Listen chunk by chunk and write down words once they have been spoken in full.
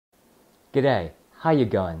G'day, how you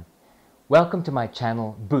going? Welcome to my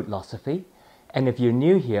channel Bootlosophy, and if you're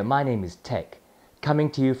new here, my name is Tech, coming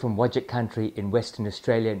to you from Wajik country in Western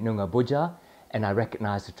Australia, Noongar, and I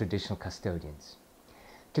recognize the traditional custodians.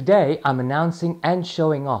 Today I'm announcing and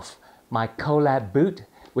showing off my collab boot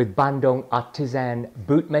with Bandung artisan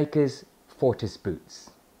bootmakers Fortis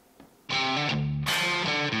Boots.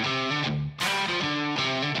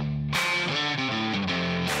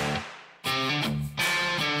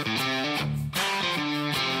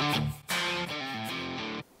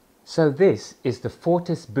 So this is the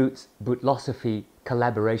Fortis Boots Bootlosophy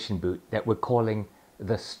collaboration boot that we're calling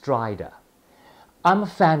the Strider. I'm a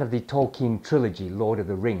fan of the Tolkien trilogy, Lord of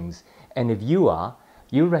the Rings, and if you are,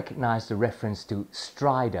 you'll recognize the reference to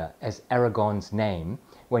Strider as Aragorn's name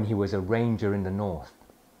when he was a ranger in the north.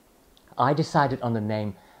 I decided on the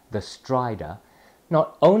name the Strider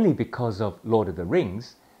not only because of Lord of the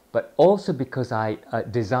Rings, but also because I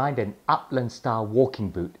designed an upland style walking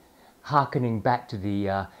boot harkening back to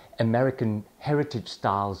the American heritage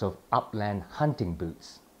styles of upland hunting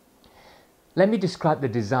boots. Let me describe the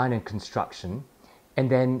design and construction, and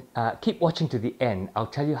then keep watching to the end. I'll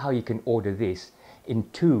tell you how you can order this in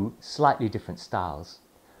two slightly different styles.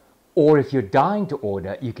 Or if you're dying to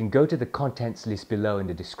order, you can go to the contents list below in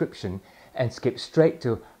the description and skip straight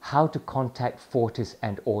to how to contact Fortis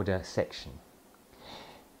and order section.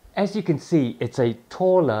 As you can see, it's a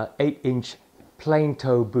taller 8-inch plain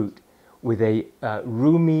toe boot with a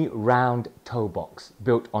roomy round toe box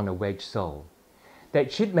built on a wedge sole.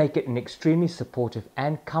 That should make it an extremely supportive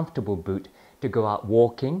and comfortable boot to go out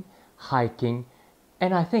walking, hiking,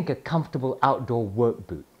 and I think a comfortable outdoor work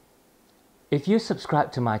boot. If you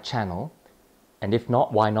subscribe to my channel, and if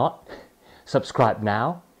not, why not? Subscribe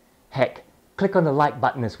now. Heck, click on the like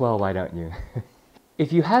button as well, why don't you?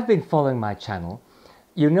 If you have been following my channel,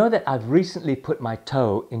 you know that I've recently put my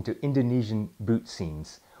toe into Indonesian boot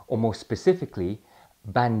scenes, or more specifically,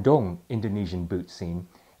 Bandung Indonesian boot scene,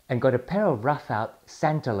 and got a pair of rough-out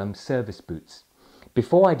Santalum service boots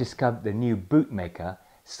before I discovered the new bootmaker,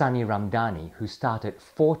 Sunny Ramdhani, who started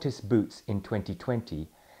Fortis Boots in 2020,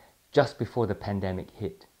 just before the pandemic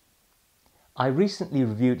hit. I recently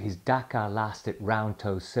reviewed his Dakar lasted round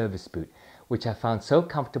toe service boot, which I found so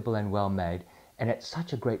comfortable and well made, and at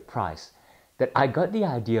such a great price, that I got the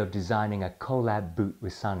idea of designing a collab boot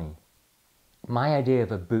with Sunny. My idea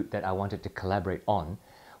of a boot that I wanted to collaborate on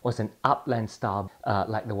was an upland style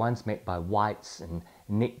like the ones made by Whites and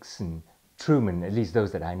Nicks and Truman, at least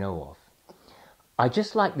those that I know of. I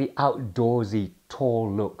just like the outdoorsy,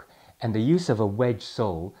 tall look, and the use of a wedge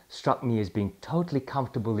sole struck me as being totally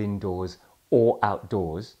comfortable indoors or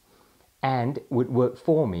outdoors, and would work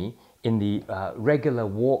for me in the regular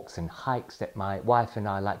walks and hikes that my wife and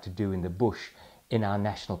I like to do in the bush in our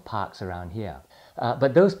national parks around here.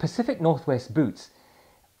 But those Pacific Northwest boots,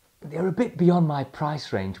 they're a bit beyond my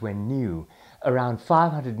price range when new, around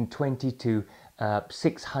 520 to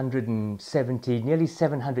 670, nearly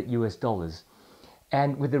 700 US dollars.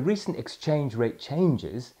 And with the recent exchange rate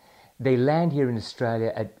changes, they land here in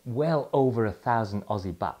Australia at well over 1,000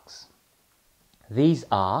 Aussie bucks. These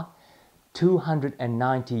are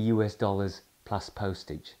 290 US dollars plus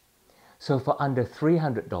postage. So for under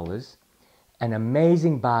 $300, an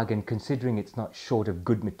amazing bargain considering it's not short of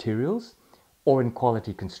good materials or in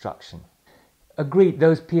quality construction. Agreed,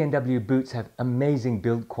 those P&W boots have amazing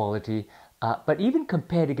build quality, but even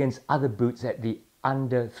compared against other boots at the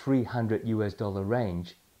under 300 US dollar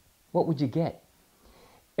range, what would you get?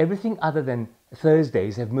 Everything other than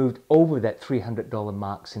Thursdays have moved over that $300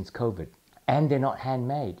 mark since COVID, and they're not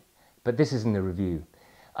handmade. But this isn't a review.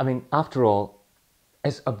 I mean, after all,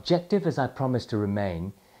 as objective as I promised to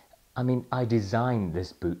remain, I designed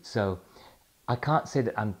this boot, so I can't say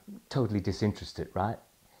that I'm totally disinterested, right?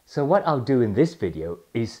 So what I'll do in this video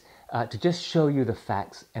is to just show you the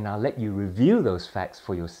facts, and I'll let you review those facts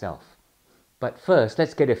for yourself. But first,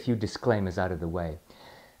 let's get a few disclaimers out of the way.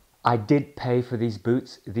 I did pay for these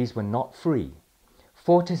boots. These were not free.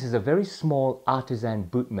 Fortis is a very small artisan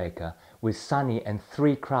bootmaker with Sunny and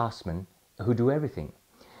 3 craftsmen who do everything.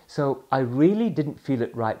 So I really didn't feel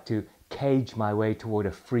it right to cage my way toward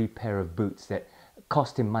a free pair of boots that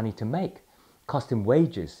cost him money to make, cost him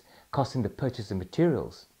wages, cost him the purchase of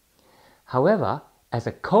materials. However, as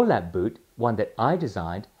a collab boot, one that I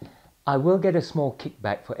designed, I will get a small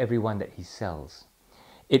kickback for every one that he sells.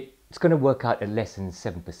 It's going to work out at less than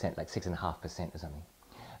 7%, like 6.5% or something.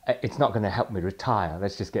 It's not going to help me retire,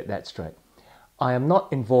 let's just get that straight. I am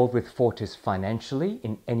not involved with Fortis financially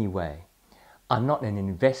in any way. I'm not an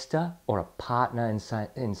investor or a partner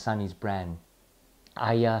in Sunny's brand.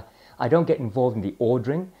 I don't get involved in the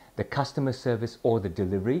ordering, the customer service or the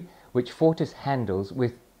delivery, which Fortis handles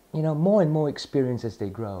with more and more experience as they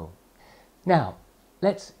grow. Now,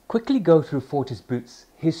 let's quickly go through Fortis Boots'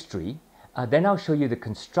 history, then I'll show you the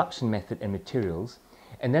construction method and materials,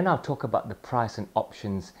 and then I'll talk about the price and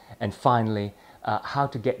options, and finally, how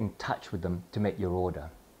to get in touch with them to make your order.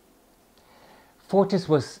 Fortis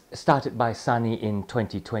was started by Sunny in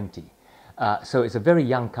 2020, so it's a very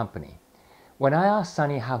young company. When I asked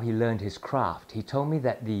Sunny how he learned his craft, he told me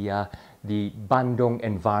that the Bandung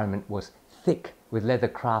environment was thick with leather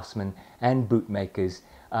craftsmen and bootmakers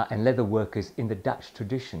and leather workers in the Dutch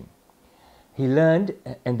tradition. He learned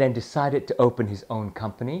and then decided to open his own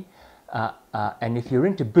company. And if you're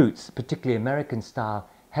into boots, particularly American style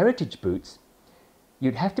heritage boots,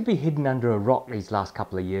 you'd have to be hidden under a rock these last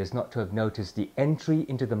couple of years not to have noticed the entry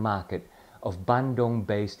into the market of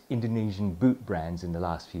Bandung-based Indonesian boot brands in the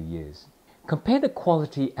last few years. Compare the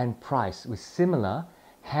quality and price with similar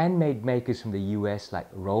handmade makers from the US like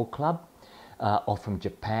Roll Club, or from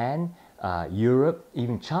Japan, Europe,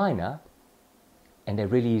 even China, and there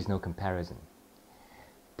really is no comparison.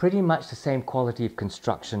 Pretty much the same quality of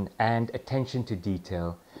construction and attention to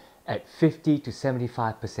detail at 50 to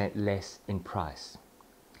 75% less in price.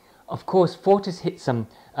 Of course, Fortis hit some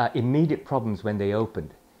immediate problems when they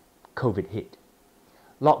opened. COVID hit.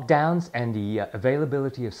 Lockdowns and the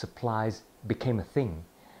availability of supplies became a thing,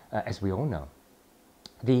 as we all know.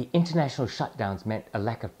 The international shutdowns meant a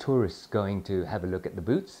lack of tourists going to have a look at the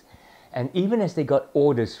boots, and even as they got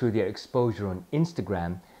orders through their exposure on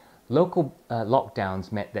Instagram, local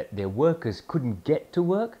lockdowns meant that their workers couldn't get to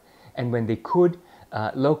work, and when they could,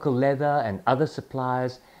 local leather and other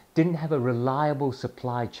suppliers didn't have a reliable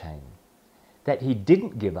supply chain. That he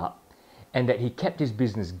didn't give up, and that he kept his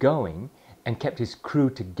business going and kept his crew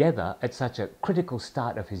together at such a critical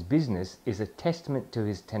start of his business is a testament to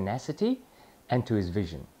his tenacity and to his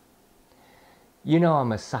vision. You know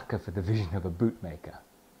I'm a sucker for the vision of a bootmaker.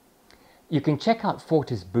 You can check out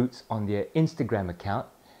Fortis Boots on their Instagram account,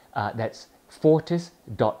 that's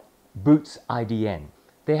fortis.bootsidn.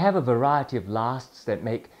 They have a variety of lasts that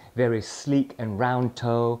make various sleek and round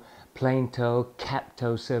toe, plain toe, cap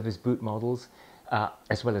toe service boot models,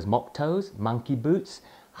 as well as mock toes, monkey boots,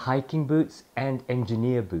 hiking boots, and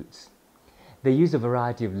engineer boots. They use a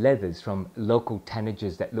variety of leathers from local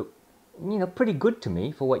tannages that look pretty good to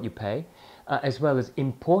me for what you pay, as well as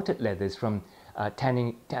imported leathers from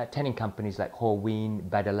tanning companies like Horween,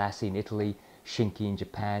 Badalassi in Italy, Shinki in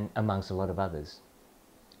Japan, amongst a lot of others.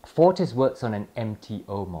 Fortis works on an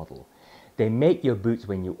MTO model. They make your boots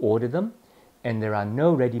when you order them, and there are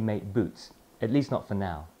no ready-made boots, at least not for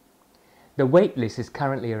now. The wait list is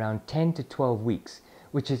currently around 10 to 12 weeks,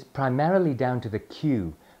 which is primarily down to the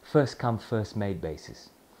queue, first come, first made basis.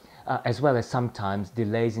 As well as sometimes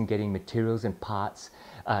delays in getting materials and parts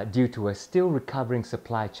due to a still recovering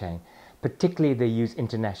supply chain, particularly they use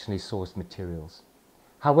internationally sourced materials.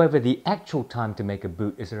 However, the actual time to make a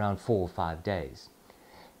boot is around 4 or 5 days.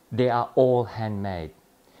 They are all handmade.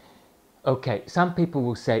 Okay, some people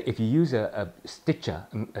will say if you use a stitcher,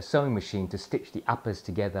 a sewing machine to stitch the uppers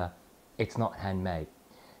together, it's not handmade.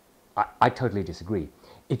 I totally disagree.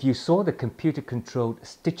 If you saw the computer-controlled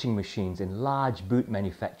stitching machines in large boot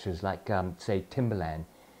manufacturers like, say, Timberland,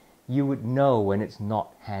 you would know when it's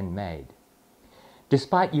not handmade.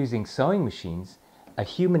 Despite using sewing machines, a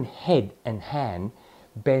human head and hand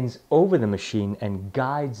bends over the machine and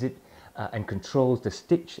guides it and controls the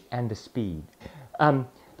stitch and the speed.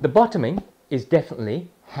 The bottoming is definitely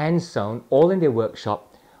hand-sewn, all in their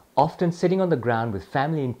workshop, often sitting on the ground with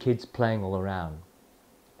family and kids playing all around.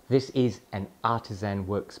 This is an artisan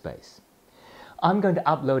workspace. I'm going to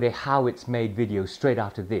upload a how it's made video straight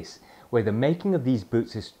after this, where the making of these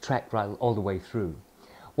boots is tracked right all the way through.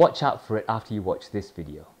 Watch out for it after you watch this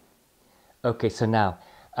video. Okay, so now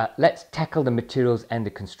let's tackle the materials and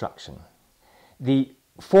the construction. The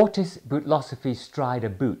Fortis Bootlosophy Strider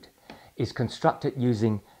boot is constructed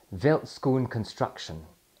using veldschoen construction,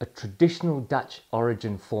 a traditional Dutch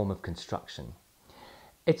origin form of construction.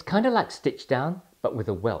 It's kind of like stitch down, but with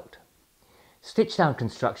a welt. Stitch down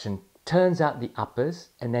construction turns out the uppers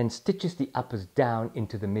and then stitches the uppers down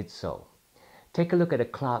into the midsole. Take a look at a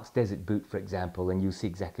Clark's Desert boot, for example, and you'll see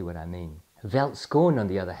exactly what I mean. Veldschoen, on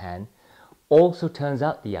the other hand, also turns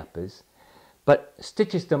out the uppers, but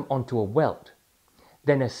stitches them onto a welt.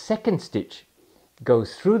 Then a second stitch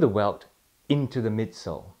goes through the welt into the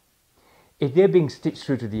midsole. If they're being stitched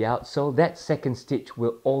through to the outsole, that second stitch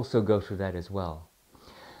will also go through that as well.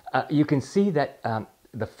 You can see that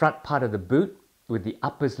the front part of the boot with the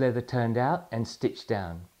uppers leather turned out and stitched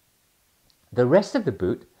down. The rest of the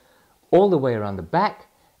boot, all the way around the back,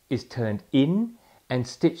 is turned in and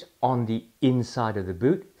stitched on the inside of the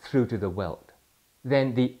boot through to the welt.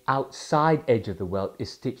 Then the outside edge of the welt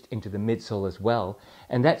is stitched into the midsole as well,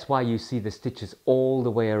 and that's why you see the stitches all the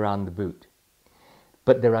way around the boot.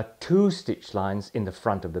 But there are two stitch lines in the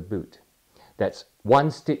front of the boot. That's one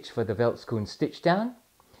stitch for the Veltskoen stitch down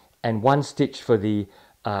and one stitch for the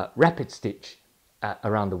rapid stitch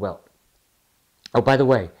around the welt. Oh, by the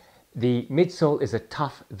way, the midsole is a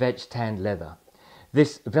tough veg tanned leather.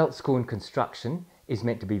 This Veltskoen construction is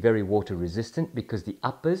meant to be very water resistant because the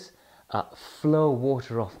uppers flow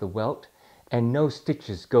water off the welt and no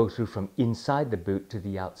stitches go through from inside the boot to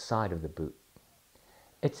the outside of the boot.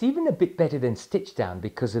 It's even a bit better than stitch down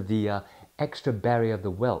because of the extra barrier of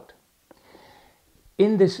the welt.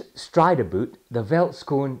 In this Strider boot, the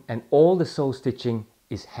Veltskoen and all the sole stitching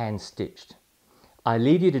is hand stitched. I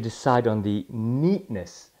leave you to decide on the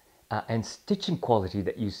neatness and stitching quality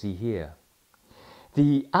that you see here.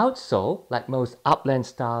 The outsole, like most upland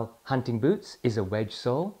style hunting boots, is a wedge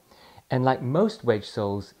sole, and like most wedge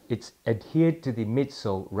soles, it's adhered to the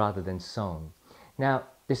midsole rather than sewn. Now,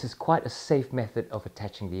 this is quite a safe method of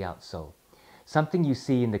attaching the outsole, something you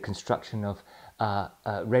see in the construction of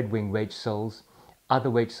red wing wedge soles, other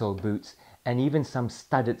wedge sole boots, and even some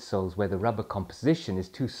studded soles where the rubber composition is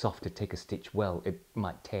too soft to take a stitch well, it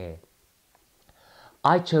might tear.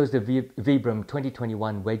 I chose the Vibram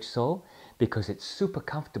 2021 wedge sole because it's super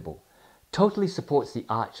comfortable, totally supports the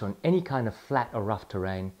arch on any kind of flat or rough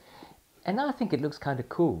terrain, and I think it looks kind of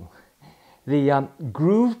cool. The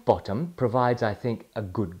groove bottom provides, I think, a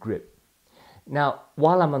good grip. Now,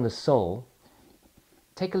 while I'm on the sole,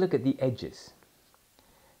 take a look at the edges.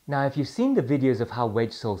 Now, if you've seen the videos of how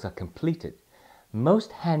wedge soles are completed,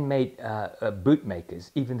 most handmade boot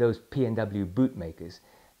makers, even those P&W boot makers,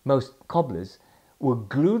 most cobblers, will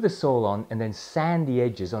glue the sole on and then sand the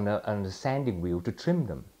edges on a sanding wheel to trim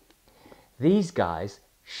them. These guys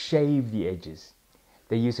shave the edges.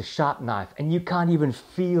 They use a sharp knife and you can't even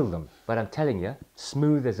feel them, but I'm telling you,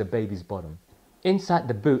 smooth as a baby's bottom. Inside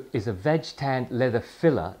the boot is a veg tanned leather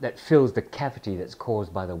filler that fills the cavity that's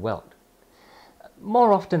caused by the welt.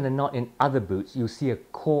 More often than not in other boots, you'll see a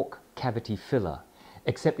cork cavity filler,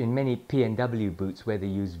 except in many P&W boots where they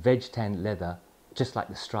use veg tanned leather, just like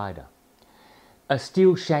the Strider. A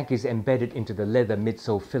steel shank is embedded into the leather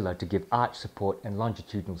midsole filler to give arch support and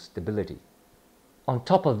longitudinal stability. On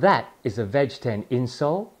top of that is a veg tanned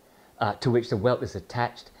insole, to which the welt is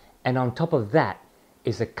attached, and on top of that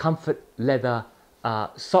is a comfort leather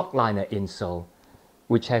sock liner insole,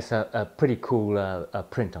 which has a pretty cool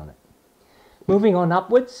print on it. Moving on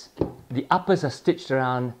upwards, the uppers are stitched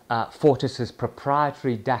around Fortis's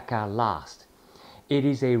proprietary Dakar last. It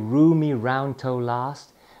is a roomy round toe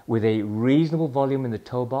last with a reasonable volume in the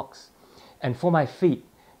toe box, and for my feet,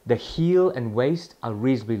 the heel and waist are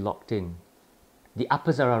reasonably locked in. The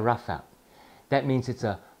uppers are a rough out. That means it's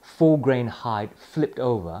a full grain hide flipped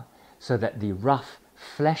over so that the rough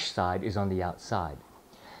flesh side is on the outside.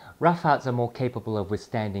 Rough outs are more capable of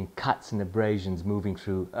withstanding cuts and abrasions moving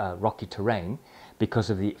through rocky terrain because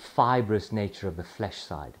of the fibrous nature of the flesh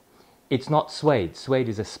side. It's not suede. Suede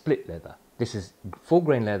is a split leather. This is full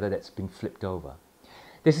grain leather that's been flipped over.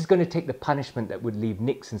 This is going to take the punishment that would leave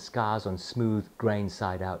nicks and scars on smooth grain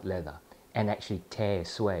side out leather and actually tear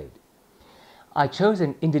suede. I chose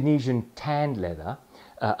an Indonesian tanned leather,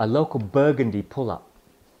 a local burgundy pull-up.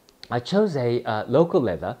 I chose a local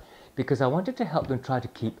leather because I wanted to help them try to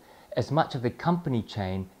keep as much of the company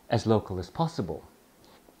chain as local as possible.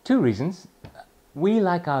 Two reasons. We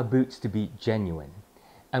like our boots to be genuine,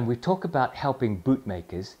 and we talk about helping boot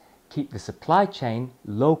makers keep the supply chain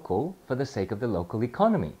local for the sake of the local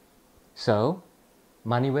economy. So,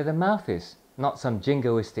 money where the mouth is, not some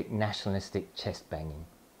jingoistic nationalistic chest banging.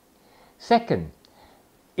 Second,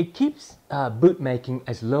 it keeps boot making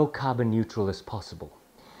as low carbon neutral as possible.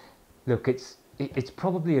 Look, it's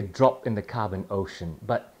probably a drop in the carbon ocean,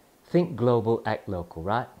 but think global, act local,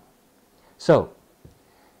 right? So,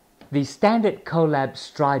 the standard Collab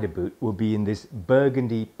Strider boot will be in this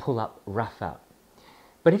burgundy pull-up rough out.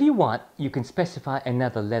 But if you want, you can specify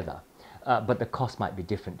another leather, but the cost might be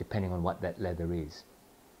different depending on what that leather is.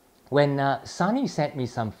 When Sunny sent me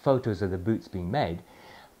some photos of the boots being made,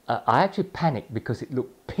 I actually panicked because it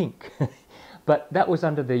looked pink, but that was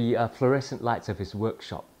under the fluorescent lights of his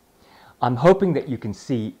workshop. I'm hoping that you can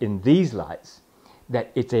see in these lights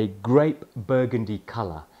that it's a grape burgundy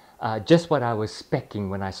color, just what I was specking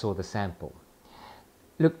when I saw the sample.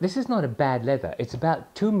 Look, this is not a bad leather. It's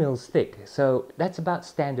about 2 mils thick, so that's about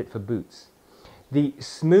standard for boots. The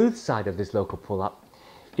smooth side of this local pull-up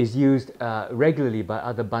is used regularly by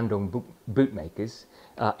other Bandung boot makers,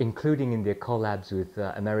 including in their collabs with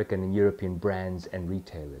American and European brands and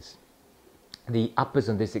retailers. The uppers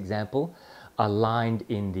on this example are lined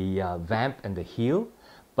in the vamp and the heel,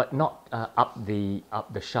 but not up the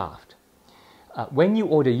shaft. When you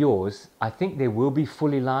order yours, I think they will be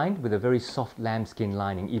fully lined with a very soft lambskin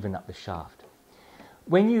lining even up the shaft.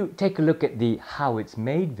 When you take a look at the how it's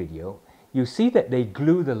made video, you see that they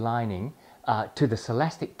glue the lining to the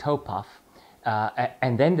Celastic toe puff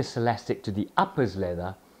and then the Celastic to the uppers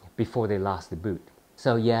leather before they last the boot.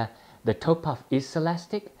 So yeah, the toe puff is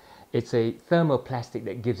Celastic. It's a thermoplastic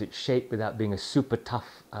that gives it shape without being a super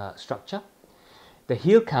tough structure. The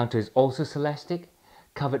heel counter is also Celastic,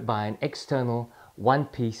 covered by an external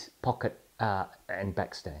one-piece pocket and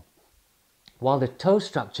backstay. While the toe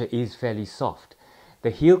structure is fairly soft, the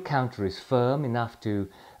heel counter is firm enough to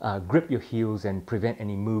grip your heels and prevent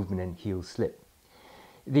any movement and heel slip.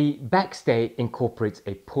 The backstay incorporates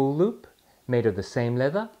a pull loop made of the same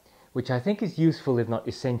leather, which I think is useful if not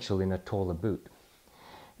essential in a taller boot.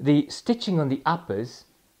 The stitching on the uppers,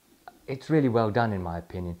 it's really well done in my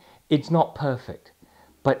opinion. It's not perfect,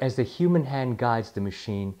 but as the human hand guides the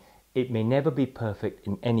machine, it may never be perfect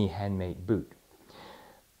in any handmade boot.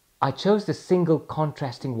 I chose the single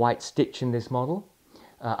contrasting white stitch in this model,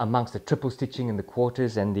 amongst the triple stitching in the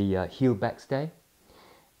quarters and the heel backstay.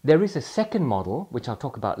 There is a second model, which I'll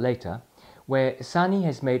talk about later, where Sani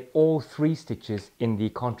has made all 3 stitches in the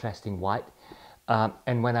contrasting white.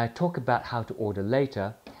 And when I talk about how to order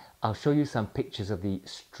later, I'll show you some pictures of the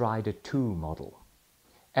Strider 2 model.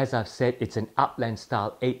 As I've said, it's an upland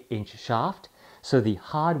style 8-inch shaft, so the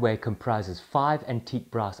hardware comprises 5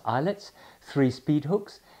 antique brass eyelets, 3 speed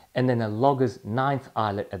hooks, and then a logger's 9th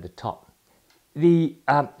eyelet at the top. The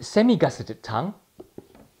semi-gusseted tongue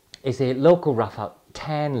is a local rough-out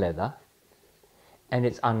tan leather, and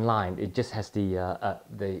it's unlined. It just has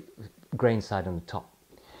the grain side on the top.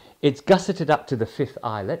 It's gusseted up to the 5th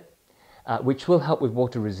eyelet, which will help with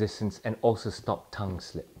water resistance and also stop tongue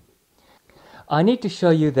slip. I need to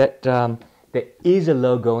show you that there is a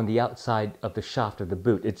logo on the outside of the shaft of the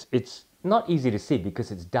boot. It's not easy to see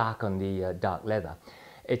because it's dark on the dark leather.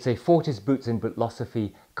 It's a Fortis Boots and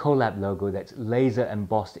Bootlosophy Collab logo that's laser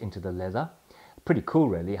embossed into the leather. Pretty cool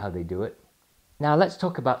really how they do it. Now let's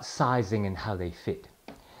talk about sizing and how they fit.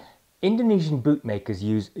 Indonesian boot makers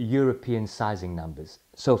use European sizing numbers.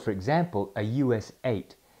 So for example, a US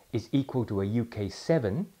 8 is equal to a UK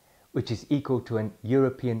 7, which is equal to an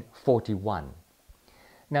European 41.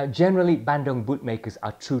 Now generally Bandung bootmakers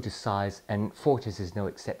are true to size and Fortis is no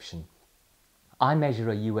exception. I measure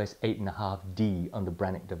a US 8.5D on the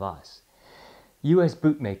Brannock device. US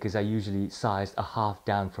bootmakers are usually sized a half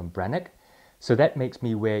down from Brannock, so that makes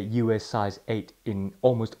me wear US size 8 in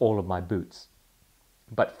almost all of my boots.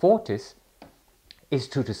 But Fortis is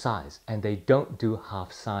true to size and they don't do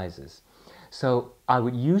half sizes. So I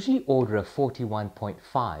would usually order a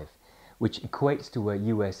 41.5, which equates to a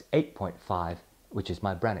US 8.5, which is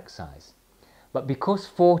my Brannock size. But because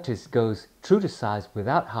Fortis goes true to size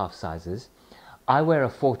without half sizes, I wear a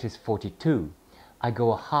Fortis 42. I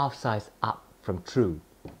go a half size up from true.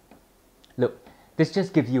 Look, this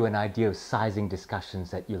just gives you an idea of sizing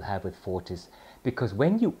discussions that you'll have with Fortis, because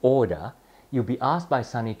when you order, you'll be asked by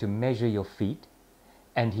Sunny to measure your feet,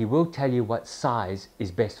 and he will tell you what size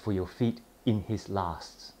is best for your feet in his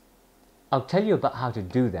lasts. I'll tell you about how to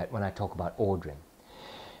do that when I talk about ordering.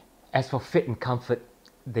 As for fit and comfort,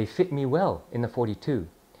 they fit me well in the 42.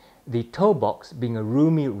 The toe box, being a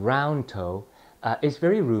roomy round toe, is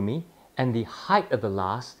very roomy, and the height of the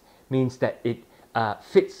last means that it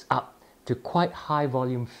fits up to quite high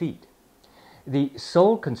volume feet. The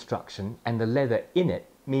sole construction and the leather in it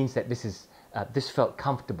means that this felt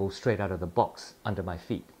comfortable straight out of the box under my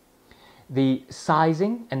feet. The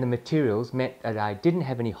sizing and the materials meant that I didn't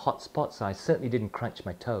have any hot spots, so I certainly didn't crunch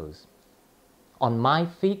my toes. On my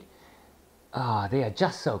feet, they are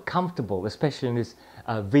just so comfortable, especially in this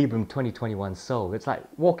Vibram 2021 sole. It's like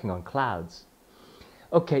walking on clouds.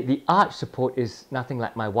 Okay, the arch support is nothing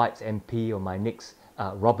like my White's MP or my Nick's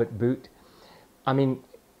Robert boot. I mean,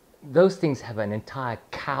 those things have an entire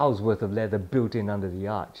cow's worth of leather built in under the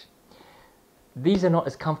arch. These are not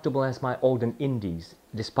as comfortable as my Alden Indies,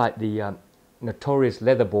 despite the notorious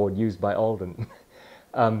leatherboard used by Alden.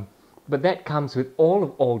 But that comes with all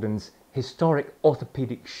of Alden's historic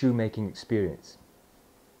orthopedic shoemaking experience.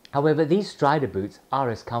 However, these Strider boots are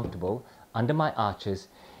as comfortable under my arches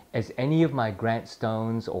as any of my Grant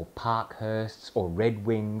Stones or Parkhursts or Red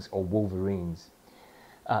Wings or Wolverines.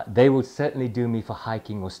 They will certainly do me for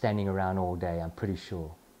hiking or standing around all day, I'm pretty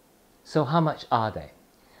sure. So how much are they?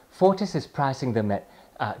 Fortis is pricing them at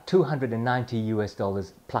 $290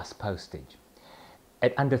 US plus postage.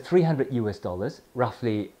 at under 300 US dollars,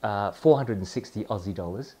 roughly 460 Aussie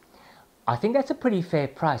dollars. I think that's a pretty fair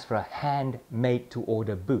price for a handmade to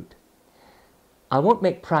order boot. I won't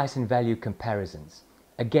make price and value comparisons.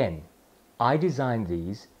 Again, I designed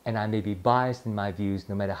these and I may be biased in my views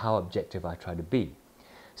no matter how objective I try to be.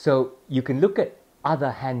 So you can look at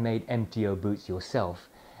other handmade MTO boots yourself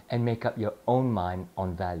and make up your own mind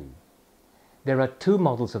on value. There are two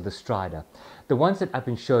models of the Strider. The ones that I've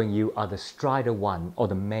been showing you are the Strider 1 or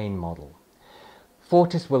the main model.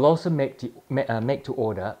 Fortis will also make to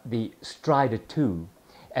order the Strider 2,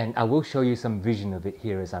 and I will show you some vision of it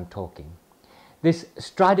here as I'm talking. This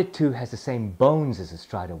Strider 2 has the same bones as the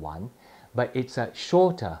Strider 1, but it's a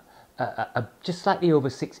shorter, just slightly over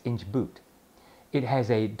 6-inch boot. It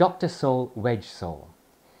has a Dr. Sole wedge sole.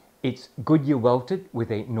 It's Goodyear welted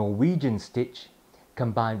with a Norwegian stitch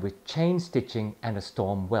combined with chain stitching and a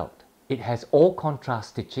storm welt. It has all contrast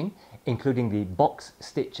stitching, including the box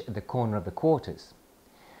stitch at the corner of the quarters.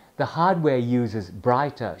 The hardware uses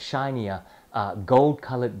brighter, shinier,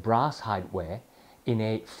 gold-colored brass hardware in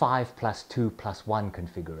a 5+2+1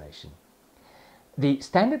 configuration. The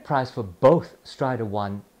standard price for both Strider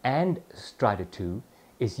 1 and Strider 2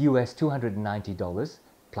 is US $290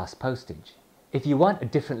 plus postage. If you want a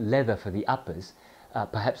different leather for the uppers,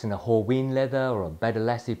 perhaps in a Hawaiian leather or a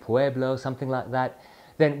Bootlosophy Pueblo, something like that,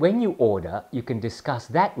 then when you order, you can discuss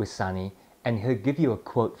that with Sunny and he'll give you a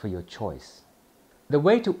quote for your choice. The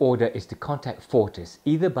way to order is to contact Fortis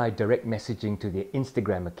either by direct messaging to their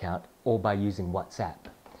Instagram account or by using WhatsApp.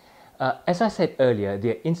 As I said earlier,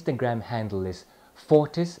 their Instagram handle is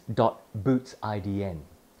fortis.bootsidn.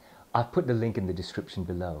 I've put the link in the description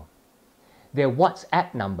below. Their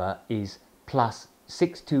WhatsApp number is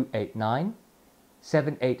 +6289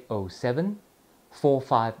 7807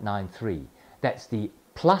 4593. That's the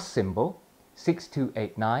plus symbol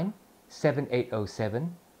 6289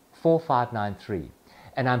 7807 4593.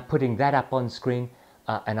 And I'm putting that up on screen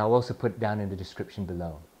and I'll also put it down in the description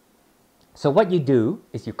below. So what you do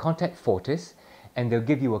is you contact Fortis and they'll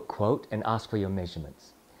give you a quote and ask for your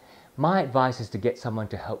measurements. My advice is to get someone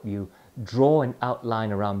to help you draw an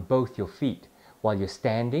outline around both your feet while you're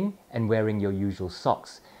standing and wearing your usual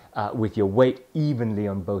socks with your weight evenly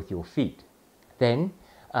on both your feet. Then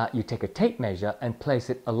you take a tape measure and place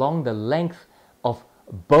it along the length of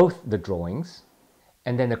both the drawings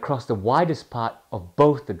and then across the widest part of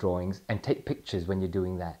both the drawings and take pictures when you're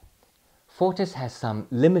doing that. Fortis has some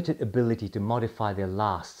limited ability to modify their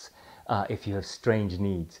lasts if you have strange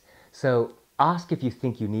needs. So ask if you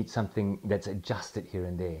think you need something that's adjusted here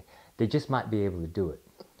and there. They just might be able to do it.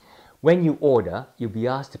 When you order, you'll be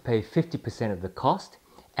asked to pay 50% of the cost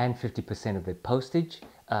and 50% of the postage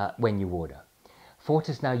when you order.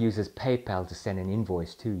 Fortis now uses PayPal to send an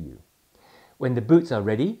invoice to you. When the boots are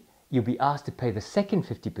ready, you'll be asked to pay the second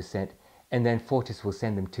 50% and then Fortis will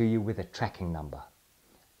send them to you with a tracking number.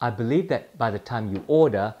 I believe that by the time you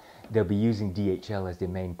order, they'll be using DHL as their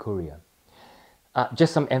main courier.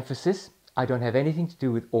 Just some emphasis, I don't have anything to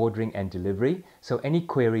do with ordering and delivery, so any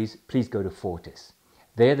queries, please go to Fortis.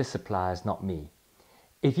 They're the suppliers, not me.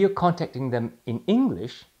 If you're contacting them in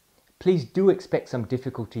English, please do expect some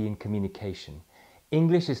difficulty in communication.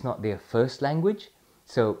 English is not their first language,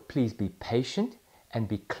 so please be patient and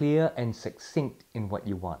be clear and succinct in what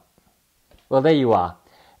you want. Well, there you are.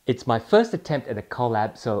 It's my first attempt at a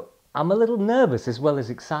collab, so I'm a little nervous as well as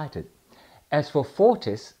excited. As for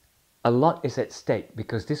Fortis, a lot is at stake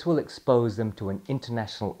because this will expose them to an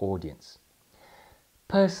international audience.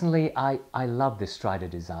 Personally, I love this Strider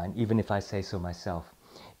design, even if I say so myself.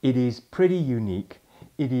 It is pretty unique,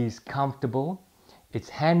 it is comfortable, it's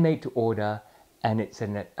handmade to order, and it's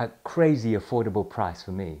at a crazy affordable price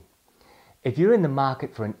for me. If you're in the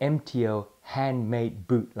market for an MTO handmade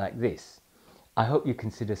boot like this, I hope you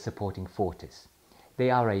consider supporting Fortis. They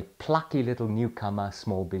are a plucky little newcomer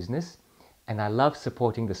small business, and I love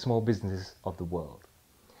supporting the small businesses of the world.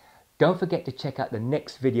 Don't forget to check out the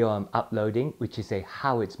next video I'm uploading, which is a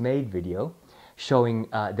how it's made video, showing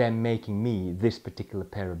them making me this particular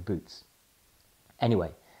pair of boots. Anyway,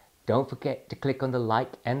 don't forget to click on the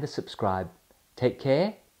like and the subscribe. Take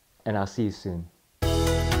care, and I'll see you soon.